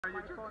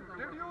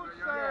Did you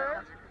say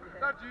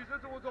that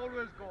Jesus was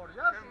always God?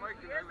 Yes?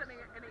 Yes, and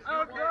he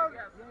And was, then,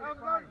 yes. and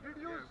then did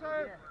you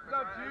say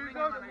that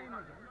Jesus,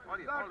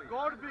 that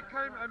God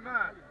became a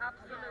man?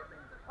 Absolutely.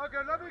 Okay,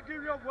 let me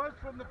give you a verse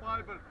from the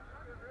Bible.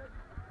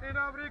 In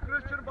every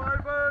Christian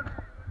Bible,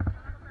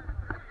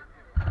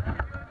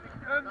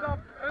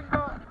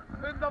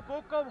 in the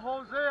book of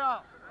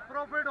Hosea,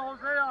 Prophet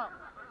Hosea,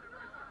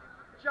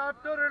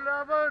 chapter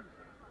 11,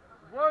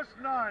 verse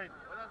 9.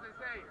 What does it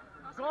say?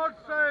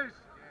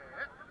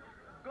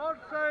 God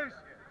says,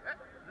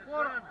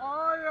 for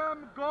I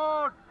am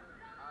God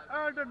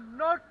and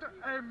not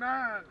a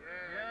man.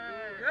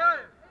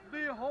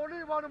 The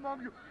Holy One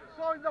among you.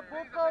 So in the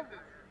book of,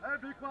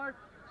 be quiet.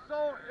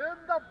 So in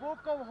the book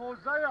of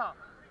Hosea,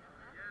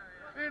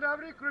 in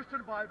every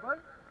Christian Bible,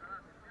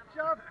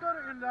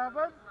 chapter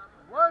 11,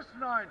 verse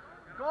 9,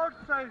 God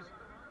says,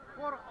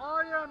 for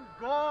I am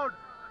God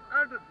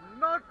and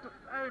not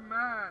a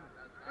man.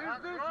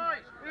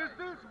 Is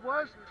this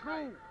verse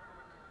true?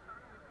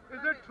 Is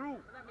it true?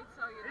 Let me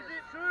tell you Is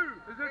this. it true?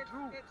 Is it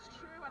true? It's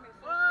true and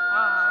it's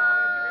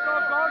also So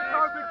God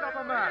can't become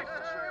a man.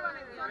 It's true and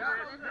it's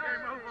also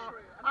true.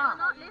 You're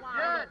not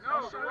listening.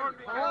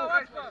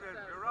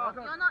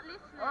 Okay. You're not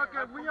listening.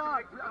 Okay, we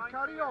are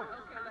carry on.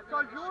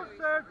 So you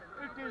said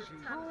it is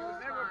true,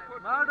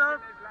 madam.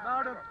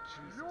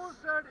 You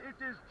said it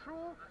is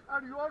true,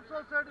 and you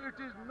also said it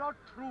is not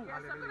true.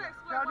 Yes, I'm going to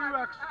explain Can you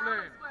why.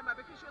 explain? I'll explain why,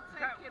 because you're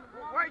taking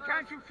one Why verse-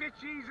 can't you fit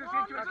Jesus one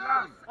into verse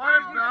Islam? Why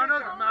is out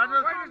manners, of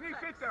manners? Why doesn't he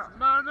fit there?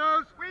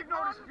 Manners, We've no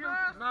dispute.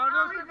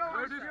 manners, We've no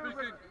ladies dispute.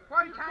 speaking.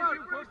 Why can't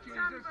you put Verse 10,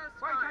 Jesus? verse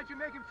Why 5. can't you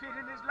make him fit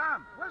in Islam?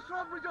 What's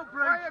wrong with your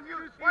brain?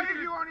 Why have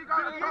you only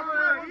got a problem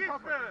with one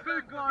prophet? Be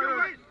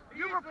quiet.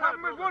 You have a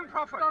problem with one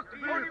prophet.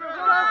 Takbir. Only with one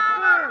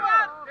Takbir.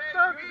 prophet.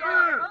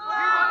 Takbir.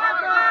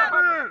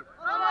 Takbir.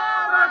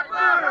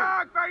 Takbir.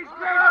 Akbar, he's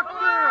greater.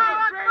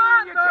 He's greater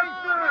than you think.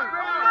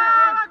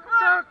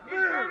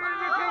 He's greater than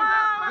you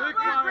think.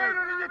 He's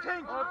greater than you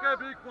think. Okay,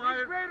 be He's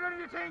quiet. greater than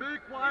you think. Be He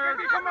quiet. can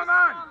become a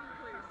man.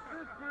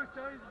 This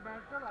Christian is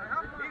mental.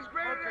 He's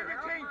greater than you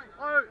think.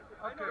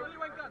 Okay.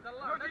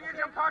 Nothing is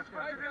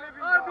impossible to the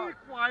living Be God.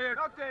 quiet.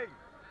 Nothing.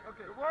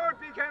 The word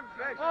became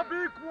flesh.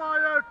 Be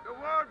quiet. The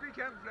word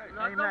became flesh.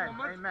 Let the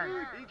woman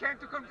speak. He came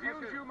to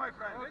confuse you, my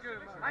friend. Okay.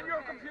 And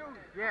you're confused.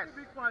 Yes.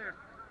 Be quiet.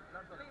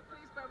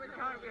 Please bear with me.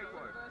 can't I'll read get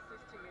some quiet.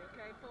 verses to you,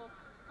 okay?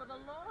 For the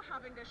law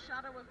having a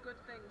shadow of good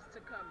things to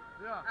come,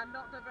 Yeah. and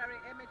not the very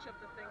image of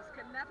the things,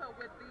 can never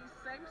with these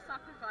same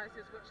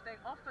sacrifices which they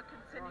offer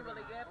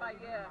continually year by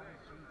year,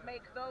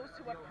 make those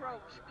who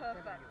approach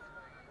perfect.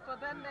 For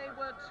then they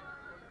would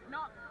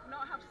not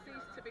have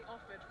ceased to be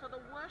offered. For the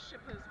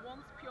worshippers,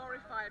 once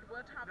purified,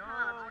 would have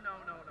had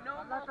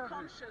no more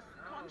conscience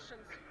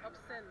of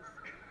sins.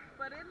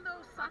 But in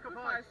those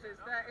sacrifices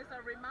there is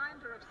a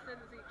reminder of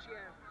sins each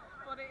year.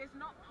 For it is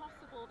not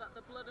possible that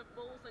the blood of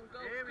bulls and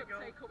goats could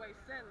take away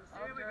sins.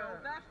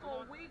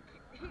 Therefore,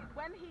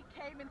 when he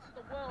came into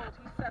the world,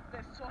 he said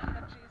this, talking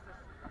of Jesus,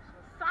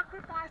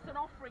 sacrifice and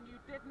offering you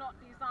did not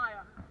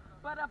desire,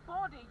 but a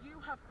body you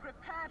have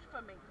prepared for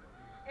me.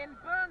 In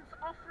burnt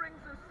offerings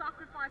and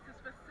sacrifices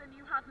for sin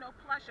you had no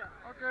pleasure.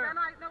 Then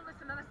I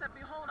said,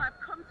 behold, I've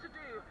come to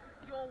do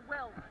your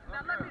will.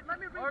 Now let me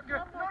read one more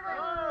thing.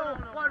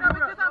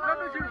 Because I'm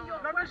answering your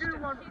question.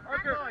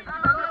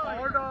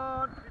 Hold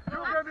on. You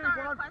give me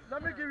one.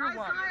 Let me give you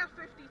one. Isaiah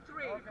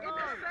 53, in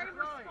the same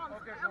response,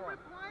 I'm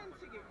replying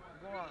to you.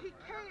 He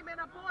came in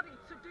a body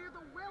to do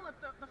the will of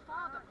the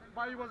Father.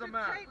 But he was a To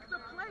man. take the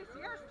place,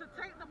 yes, to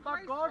take the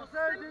But place God for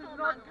says sinful he's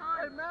not a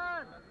mankind.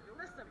 man.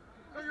 Listen.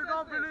 So it you says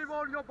don't this. believe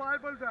on your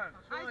Bible then?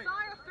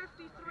 Isaiah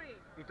 53.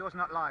 He does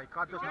not lie.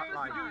 God does not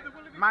lie.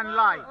 Prophesy. Man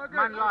lie. Okay.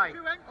 Man lie.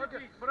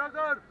 Okay,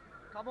 brother,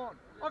 come on.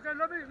 Okay,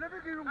 let me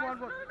give you one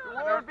verse.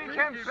 no, Word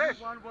became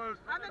flesh. One verse.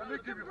 And then Let you me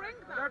can give you. bring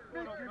that. Let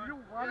me give you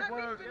one Let me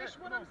verse. finish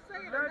what I'm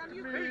saying, and Let then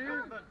you me can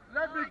come.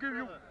 let me give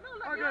you. let me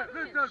Okay,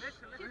 finish. listen.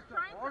 She's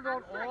trying to Hold on,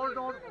 answer hold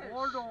you. on, Finish.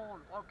 hold on.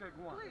 Okay,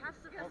 go on. Please.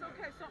 Yes,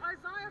 okay. So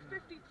Isaiah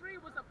 53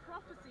 was a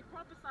prophecy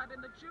prophesied in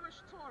the Jewish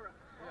Torah,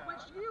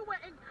 which you were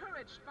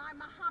encouraged by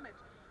Muhammad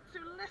to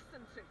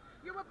listen to.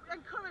 You were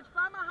encouraged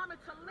by Muhammad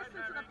to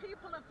listen to the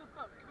people of the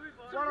book.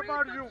 To What read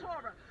about the you?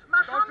 Torah.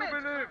 Don't you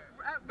believe?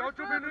 Don't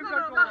you believe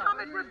that Torah?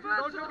 Muhammad referred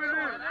Don't to you the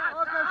believe? Torah.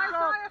 Okay,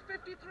 stop. Isaiah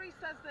 53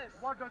 says this.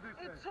 What does it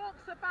It say?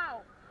 talks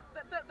about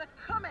the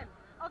coming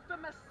of the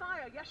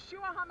Messiah,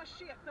 Yeshua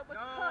HaMashiach, that would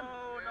come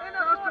in a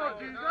That's body. not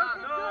Jesus.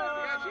 It does.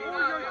 It's Who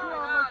Jesus. is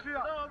Yeshua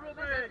HaMashiach?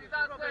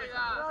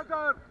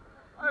 Brother,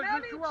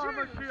 Many Yeshua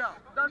Jews, HaMashiach.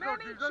 That's not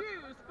many Jesus.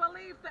 Jews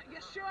believe that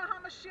Yeshua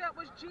HaMashiach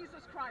was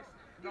Jesus Christ.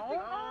 He's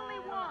the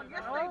only one. Yes,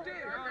 No. they do.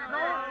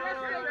 No. Yes,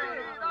 they do.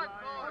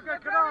 Okay, The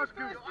can I very ask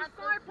you? first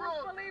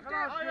disciples believed Can I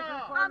ask it. you this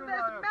And one,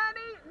 there's liar?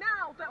 many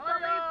now that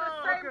believe the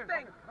same Okay.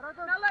 thing.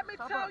 Brother, Now let me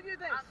Sabbath. tell you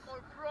this.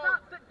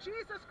 That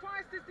Jesus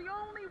Christ is the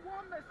only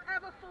one that's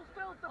ever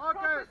fulfilled the Okay,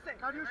 prophecy.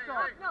 can you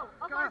stop? No,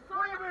 of Can, what do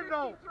Isaiah you mean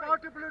no? 53.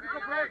 Party political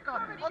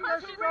broadcast. Because Okay,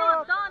 you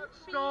stop. don't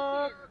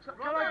Stop.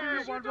 Can I give you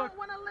You one word? don't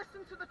want to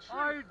listen to the truth.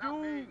 I do.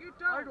 You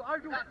don't. I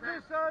do.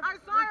 Listen.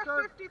 Isaiah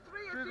listen. 53 is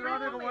She's the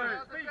running only. away. The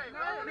only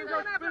She's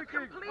one just ever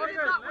speaking. completed Okay.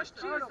 that was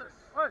Madam, Jesus.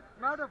 Wait,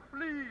 madam,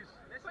 please.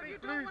 But you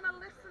Please. don't want to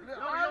listen to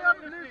I it. am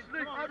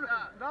listening.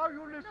 Now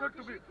you listen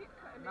to me. You keep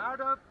cutting me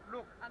Madam,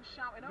 look. and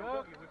shouting Look,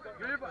 over.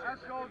 as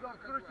show the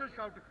Christians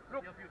shouting.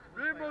 Look,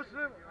 we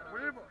Muslims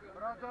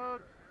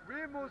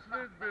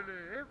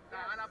believe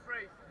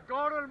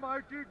God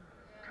Almighty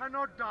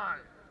cannot die.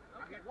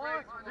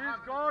 Why? He's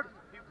God.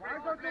 Why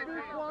don't you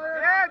be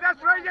quiet? Yeah,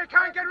 that's why you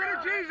can't get rid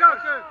of Jesus.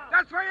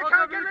 That's why you Okay,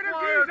 can't be get rid of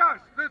quiet.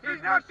 Jesus. This is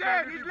He's not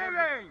dead, Christianity he's for you.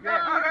 living. Yeah,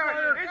 be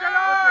quiet. He's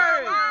alive.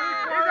 Okay. He's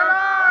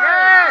alive.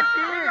 Yes,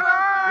 he He's is.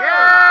 alive.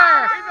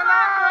 Yes. He's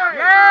alive.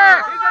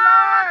 Yes. He's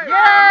alive.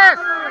 Yes.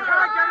 You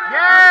can't get rid of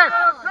Yes. him.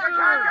 You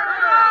can't get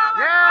rid of him.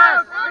 Yes.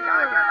 You can't get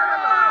rid of him.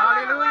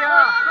 Hallelujah.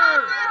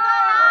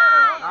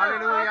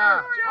 Hallelujah.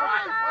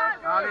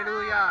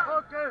 Hallelujah.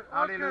 Okay.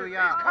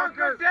 Hallelujah. He's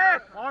conquered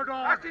death. Hold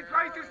on. That's his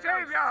Christ the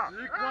Savior. Be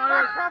What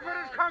quiet. prophet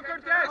has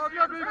conquered death?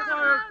 Okay, be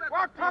quiet.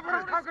 What prophet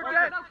has conquered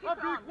death? Oh, be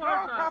No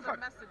quiet. prophet.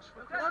 What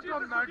a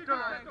mental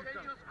hospital.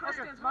 Christians,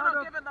 Okay, we're not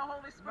madam. given the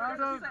Holy Spirit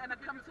Madam. to sit in a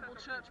comfortable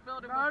church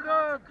building Madam. with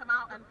God to come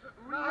out and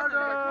reason.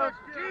 Madam.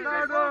 Jesus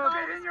Madam. won't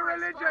sit in your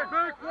religion.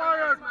 Be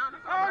quiet.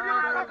 All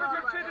your prophets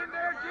will sit in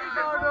there.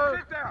 Jesus won't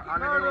sit there.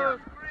 Hallelujah.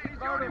 He's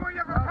the only one you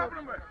have a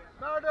problem with.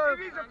 Madam. If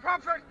he's a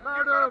prophet, you've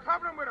Madam. got a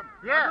problem with him.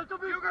 Yeah. Just to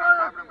be You got a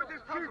quiet. problem with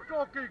this Keep prophet.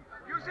 talking.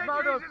 You say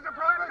Madam. Jesus is a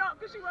prophet. No,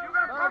 'cause you You won't.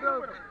 got a problem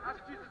Madam. with him.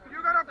 You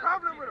got a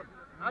problem with him.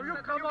 Have you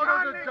come You out can't of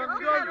the make him jungle?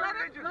 sit in your Let him-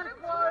 religion. let Be him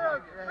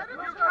quiet. You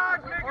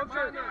can't make him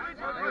sit in your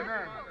religion.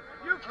 Amen.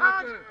 You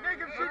can't Okay. make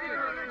him sit in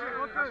your religion.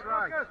 Okay, That's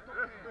right.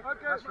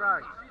 Okay. That's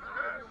right.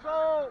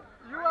 So,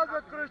 you as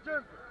a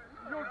Christian,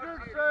 you did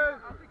say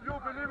you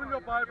believe in your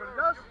Bible,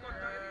 yes?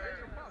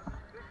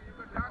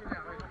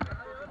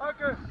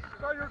 Okay,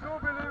 so you do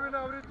believe in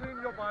everything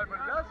in your Bible,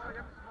 yes?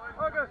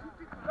 Okay,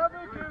 let me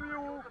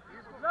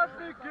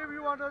give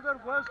you another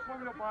verse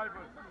from your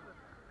Bible.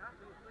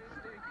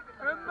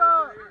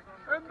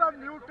 In the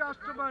New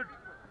Testament,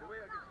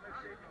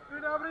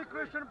 in every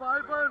Christian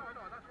Bible,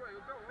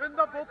 in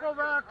the book of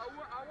Acts,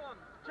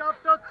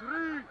 chapter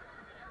 3,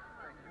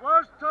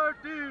 verse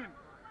 13,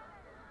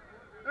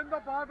 in the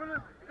Bible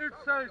it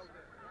says,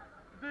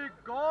 the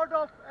God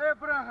of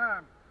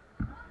Abraham,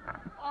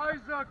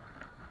 Isaac,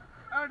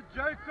 and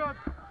Jacob,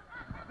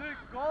 the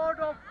God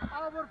of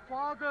our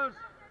fathers,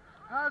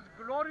 has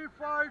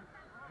glorified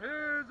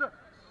his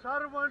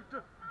servant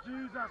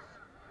Jesus.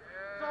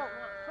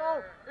 So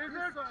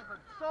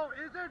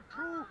is it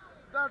true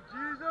that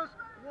Jesus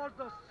was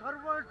the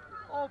servant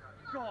of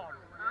God?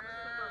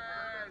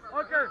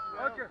 Okay,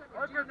 thank you.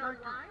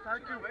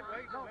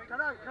 No,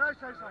 can I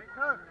say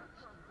something?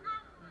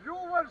 You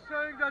were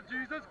saying that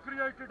Jesus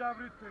created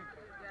everything.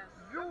 Yes.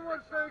 You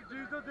were saying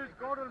Jesus is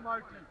God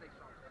Almighty.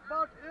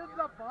 But in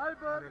the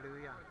Bible,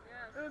 Hallelujah.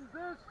 in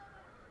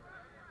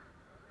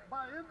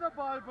the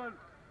Bible,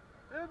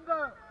 in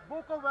the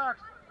book of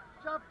Acts,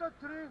 chapter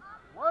 3,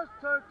 verse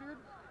 13,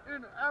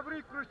 in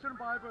every Christian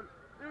Bible,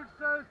 it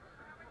says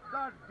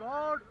that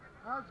God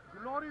has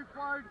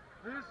glorified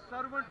his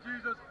servant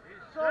Jesus.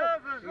 His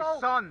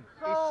son.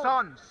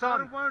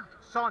 Servant.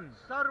 Son.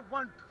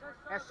 Servant.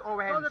 So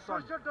S-O-N. the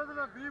Son. Christian doesn't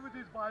agree with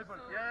his Bible.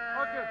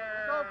 Okay,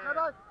 so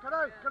can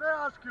I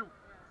ask you,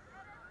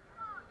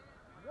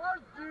 was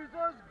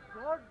Jesus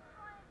God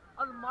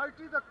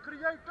Almighty the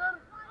Creator,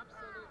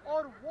 Absolutely.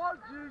 or was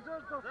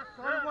Jesus the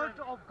servant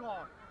of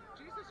God?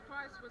 Jesus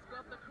Christ was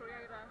God the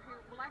Creator.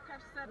 Like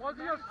I've said, Was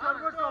he a many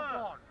servant times, of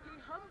God? He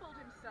humbled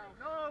himself.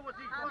 Was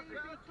he? And he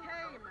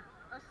became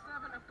a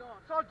servant of God.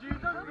 So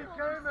Jesus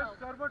became a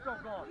servant of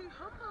God. He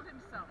humbled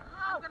himself.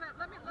 How? Let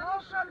me How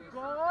show can you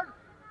God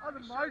something.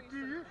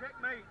 Almighty,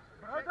 Checkmate.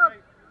 brother,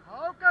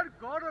 how can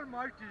God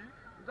Almighty,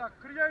 the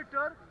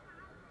Creator,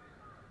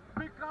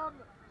 become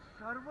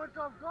servant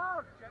of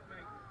God?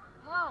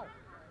 How?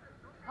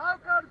 How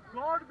can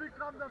God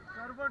become the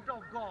servant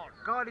of God?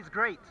 God is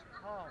great.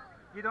 How?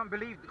 You don't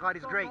believe God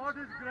is So great. God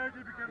is great,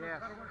 he became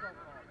Yes. a servant of God.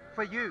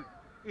 For you,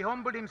 he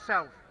humbled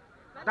himself.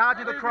 Let Died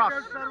me- on the He cross.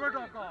 became servant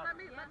of God. Let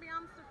me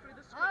answer through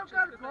the How scriptures.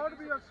 can 'cause God they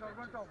be use a the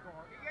servant of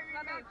God? He gave you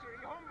the answer. He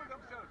humbled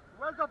himself.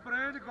 Where's the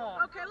brain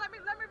gone? Okay, let me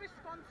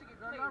respond to you,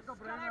 They're please. not the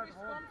brain Can I at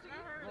respond home. to you, Go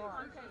please? on.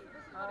 Okay, so this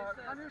is what it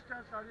Can you says.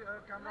 stand study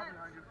camera Let's-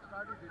 behind you?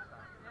 Study this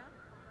side. Yeah?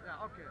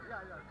 Yeah, okay.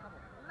 Yeah, come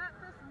on. Let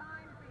this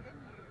mind be in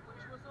you,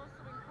 which was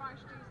also in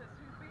Christ Jesus,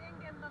 who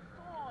being in the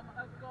form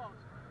of God,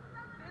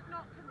 did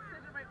not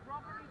consider it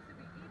robbery to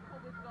be equal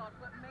with God,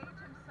 but made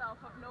himself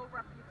of no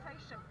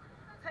reputation,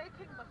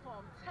 taking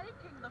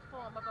the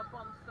form of a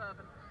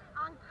bondservant,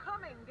 and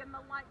coming in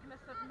the likeness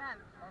of men,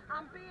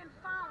 and being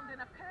found in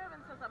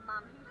appearance as a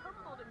man, he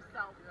humbled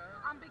himself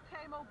and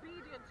became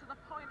obedient to the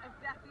point of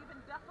death, even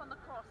death on the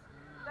cross.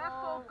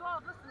 Therefore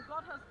God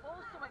has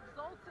also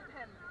exalted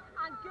him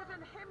and given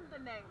him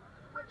the name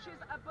which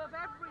is above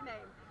every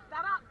name,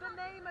 that at the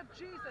name of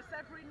Jesus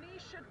every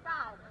knee should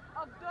bow,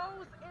 of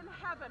those in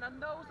heaven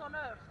and those on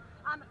earth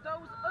and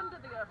those under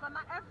the earth, and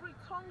that every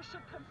tongue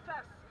should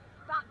confess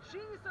that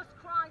Jesus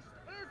Christ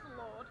is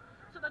Lord,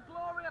 to the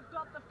glory of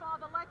God the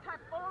Father. Like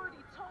I've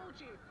already told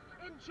you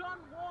in John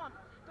 1,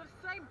 the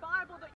same Bible that